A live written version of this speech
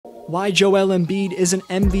Why Joel Embiid is an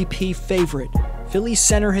MVP favorite. Philly's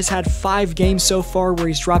center has had 5 games so far where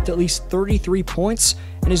he's dropped at least 33 points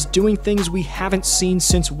and is doing things we haven't seen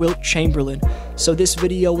since Wilt Chamberlain. So this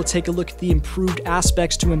video will take a look at the improved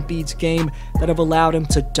aspects to Embiid's game that have allowed him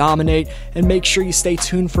to dominate, and make sure you stay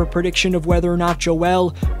tuned for a prediction of whether or not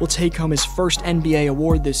Joel will take home his first NBA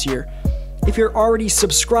award this year. If you're already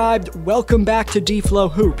subscribed, welcome back to D-Flow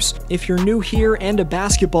Hoops. If you're new here and a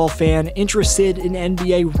basketball fan interested in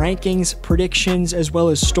NBA rankings, predictions, as well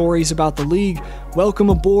as stories about the league, welcome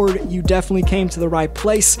aboard. You definitely came to the right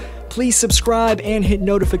place. Please subscribe and hit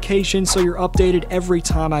notifications so you're updated every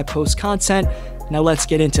time I post content. Now let's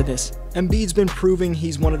get into this. Embiid's been proving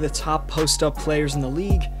he's one of the top post-up players in the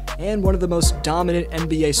league, and one of the most dominant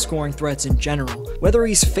NBA scoring threats in general. Whether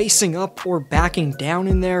he's facing up or backing down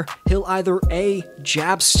in there, he'll either A,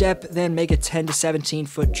 jab step, then make a 10 to 17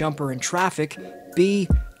 foot jumper in traffic, B,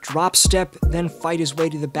 drop step, then fight his way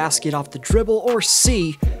to the basket off the dribble, or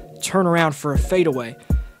C, turn around for a fadeaway.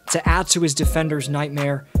 To add to his defender's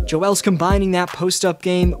nightmare, Joel's combining that post-up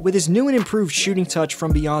game with his new and improved shooting touch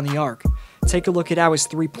from beyond the arc. Take a look at how his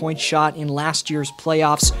three-point shot in last year's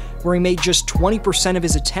playoffs, where he made just 20% of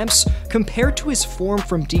his attempts, compared to his form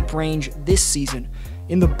from deep range this season.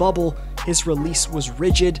 In the bubble, his release was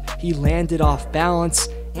rigid, he landed off balance,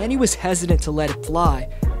 and he was hesitant to let it fly.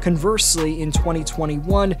 Conversely, in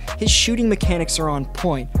 2021, his shooting mechanics are on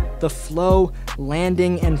point. The flow,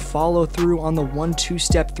 landing, and follow-through on the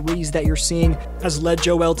 1-2-step threes that you're seeing has led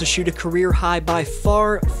Joel to shoot a career high by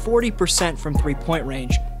far 40% from three-point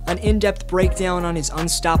range. An in-depth breakdown on his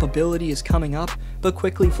unstoppability is coming up, but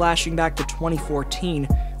quickly flashing back to 2014,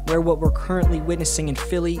 where what we're currently witnessing in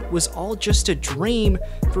Philly was all just a dream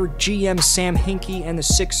for GM Sam Hinkie and the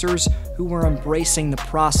Sixers, who were embracing the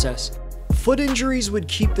process. Foot injuries would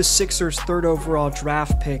keep the Sixers' 3rd overall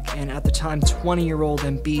draft pick, and at the time 20-year-old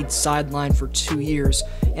Embiid, sidelined for 2 years,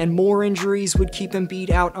 and more injuries would keep Embiid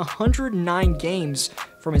out 109 games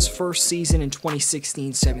from his first season in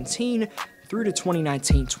 2016-17 through to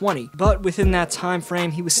 2019-20. But within that time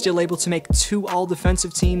frame, he was still able to make 2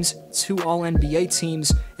 all-defensive teams, 2 all-NBA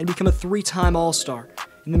teams, and become a 3-time All-Star.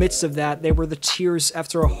 In the midst of that, they were the tears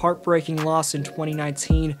after a heartbreaking loss in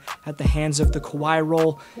 2019 at the hands of the Kawhi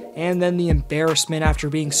role, and then the embarrassment after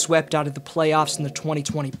being swept out of the playoffs in the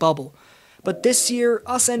 2020 bubble. But this year,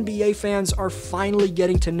 us NBA fans are finally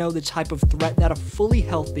getting to know the type of threat that a fully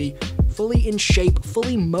healthy, fully in shape,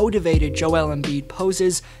 fully motivated Joel Embiid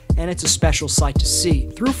poses, and it's a special sight to see.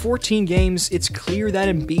 Through 14 games, it's clear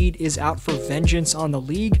that Embiid is out for vengeance on the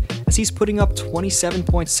league, as he's putting up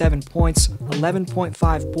 27.7 points,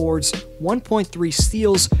 11.5 boards, 1.3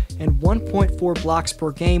 steals, and 1.4 blocks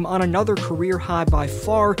per game on another career high by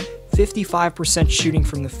far, 55% shooting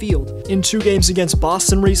from the field. In 2 games against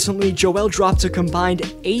Boston recently, Joel dropped a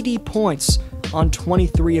combined 80 points on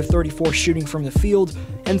 23 of 34 shooting from the field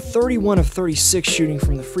and 31 of 36 shooting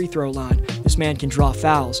from the free throw line. This man can draw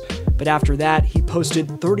fouls. But after that, he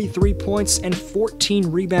posted 33 points and 14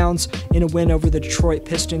 rebounds in a win over the Detroit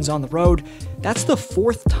Pistons on the road. That's the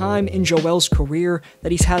 4th time in Joel's career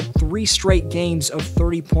that he's had 3 straight games of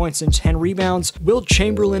 30 points and 10 rebounds. Wilt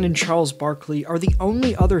Chamberlain and Charles Barkley are the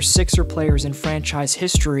only other Sixer players in franchise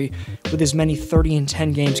history with as many 30 and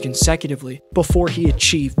 10 games consecutively. Before he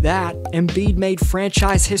achieved that, Embiid made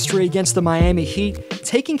franchise history against the Miami Heat,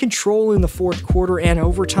 taking control in the 4th quarter and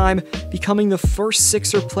overtime, becoming the first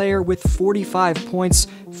Sixer player with 45 points,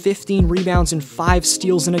 15 rebounds, and 5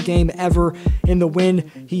 steals in a game ever. In the win,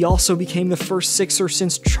 he also became the first Sixer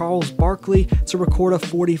since Charles Barkley to record a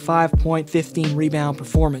 45-point, 15-rebound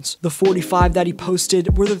performance. The 45 that he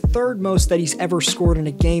posted were the 3rd most that he's ever scored in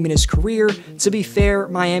a game in his career. To be fair,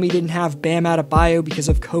 Miami didn't have Bam Adebayo because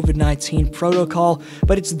of COVID-19 protocol,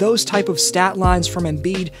 but it's those type of stat lines from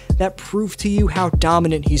Embiid that prove to you how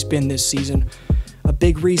dominant he's been this season. A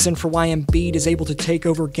big reason for why Embiid is able to take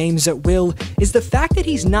over games at will is the fact that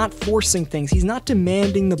he's not forcing things. He's not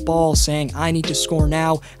demanding the ball, saying, I need to score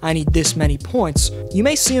now, I need this many points. You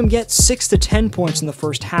may see him get 6 to 10 points in the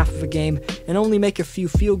first half of a game and only make a few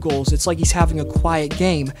field goals. It's like he's having a quiet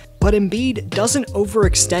game. But Embiid doesn't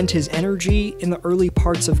overextend his energy in the early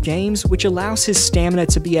parts of games, which allows his stamina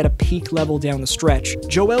to be at a peak level down the stretch.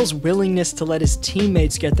 Joel's willingness to let his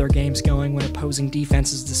teammates get their games going when opposing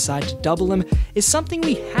defenses decide to double him is something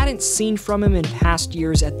we hadn't seen from him in past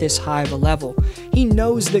years at this high of a level. He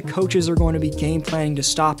knows that coaches are going to be game planning to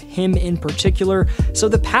stop him in particular, so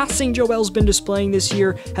the passing Joel's been displaying this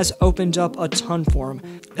year has opened up a ton for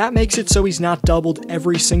him. That makes it so he's not doubled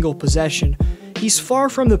every single possession. He's far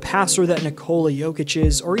from the passer that Nikola Jokic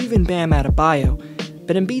is, or even Bam Adebayo,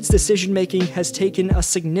 but Embiid's decision-making has taken a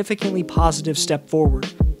significantly positive step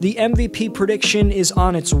forward. The MVP prediction is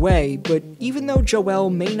on its way, but even though Joel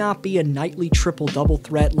may not be a nightly triple-double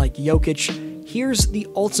threat like Jokic, here's the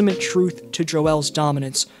ultimate truth to Joel's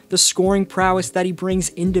dominance. The scoring prowess that he brings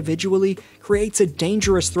individually creates a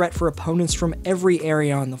dangerous threat for opponents from every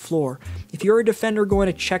area on the floor. If you're a defender going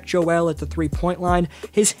to check Joel at the three-point line,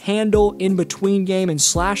 his handle, in-between game, and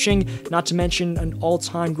slashing, not to mention an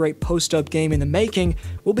all-time great post-up game in the making,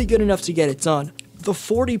 will be good enough to get it done. The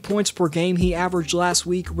 40 points per game he averaged last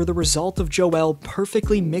week were the result of Joel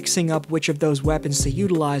perfectly mixing up which of those weapons to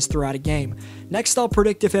utilize throughout a game. Next, I'll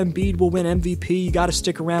predict if Embiid will win MVP. You gotta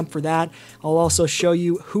stick around for that. I'll also show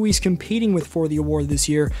you who he's competing with for the award this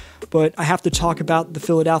year, but I have to talk about the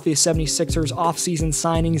Philadelphia 76ers offseason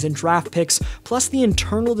signings and draft picks, plus the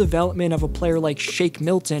internal development of a player like Shake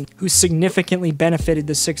Milton, who significantly benefited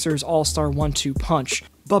the Sixers' all-star 1-2 punch.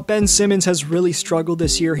 But Ben Simmons has really struggled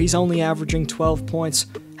this year. He's only averaging 12 points.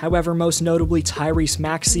 However, most notably, Tyrese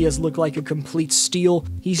Maxey has looked like a complete steal.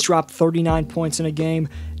 He's dropped 39 points in a game.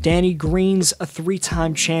 Danny Green's a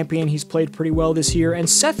three-time champion. He's played pretty well this year. And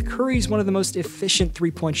Seth Curry's one of the most efficient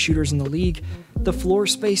three-point shooters in the league. The floor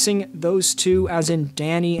spacing those two, as in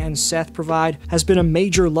Danny and Seth, provide has been a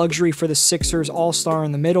major luxury for the Sixers all-star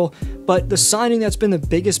in the middle. But the signing that's been the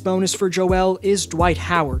biggest bonus for Joel is Dwight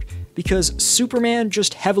Howard, because Superman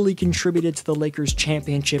just heavily contributed to the Lakers'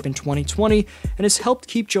 championship in 2020 and has helped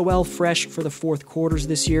keep Joel fresh for the fourth quarters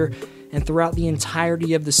this year. And throughout the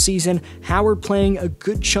entirety of the season, Howard playing a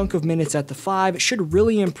good chunk of minutes at the 5 should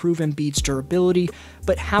really improve Embiid's durability,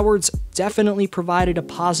 but Howard's definitely provided a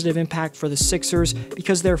positive impact for the Sixers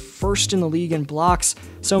because they're first in the league in blocks,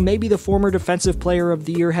 so maybe the former Defensive Player of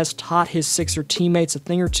the Year has taught his Sixer teammates a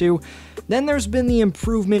thing or two. Then there's been the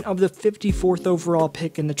improvement of the 54th overall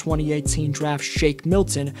pick in the 2018 draft, Shake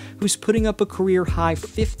Milton, who's putting up a career-high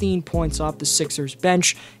 15 points off the Sixers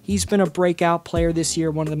bench. He's been a breakout player this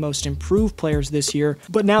year, one of the most improved players this year.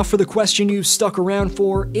 But now for the question you've stuck around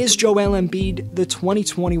for, is Joel Embiid the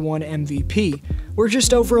 2021 MVP? We're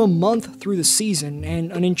just over a month through the season,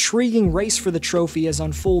 and an intriguing race for the trophy has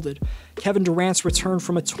unfolded. Kevin Durant's return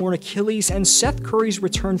from a torn Achilles and Seth Curry's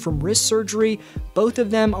return from wrist surgery, both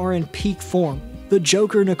of them are in peak form. The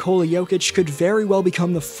Joker Nikola Jokic could very well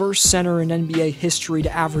become the first center in NBA history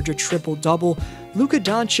to average a triple-double. Luka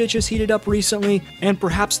Doncic has heated up recently, and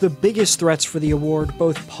perhaps the biggest threats for the award,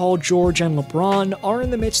 both Paul George and LeBron, are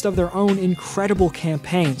in the midst of their own incredible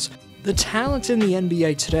campaigns. The talent in the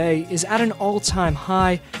NBA today is at an all-time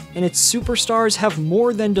high, and its superstars have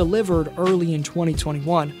more than delivered early in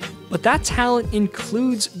 2021. But that talent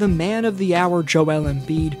includes the man of the hour, Joel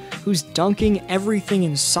Embiid, who's dunking everything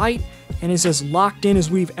in sight and is as locked in as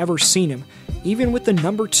we've ever seen him. Even with the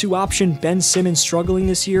number 2 option Ben Simmons struggling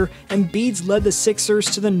this year, Embiid's led the Sixers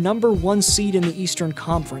to the number 1 seed in the Eastern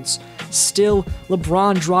Conference. Still,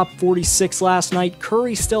 LeBron dropped 46 last night,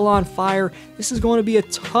 Curry's still on fire. This is going to be a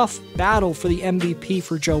tough battle for the MVP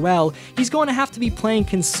for Joel. He's going to have to be playing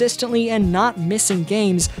consistently and not missing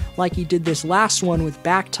games like he did this last one with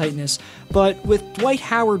back tightness. But with Dwight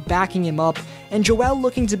Howard backing him up and Joel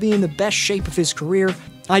looking to be in the best shape of his career,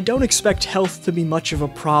 I don't expect health to be much of a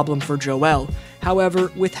problem for Joel.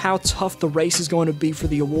 However, with how tough the race is going to be for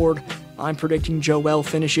the award, I'm predicting Joel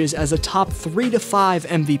finishes as a top 3 to 5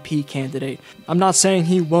 MVP candidate. I'm not saying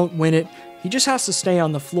he won't win it, he just has to stay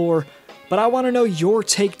on the floor. But I want to know your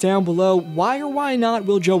take down below. Why or why not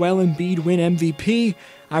will Joel Embiid win MVP?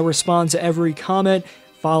 I respond to every comment.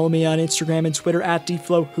 Follow me on Instagram and Twitter at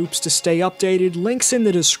DFlowHoops to stay updated. Links in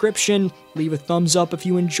the description. Leave a thumbs up if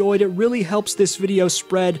you enjoyed. It really helps this video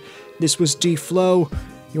spread. This was DFlow.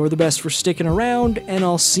 You're the best for sticking around, and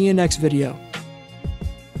I'll see you next video.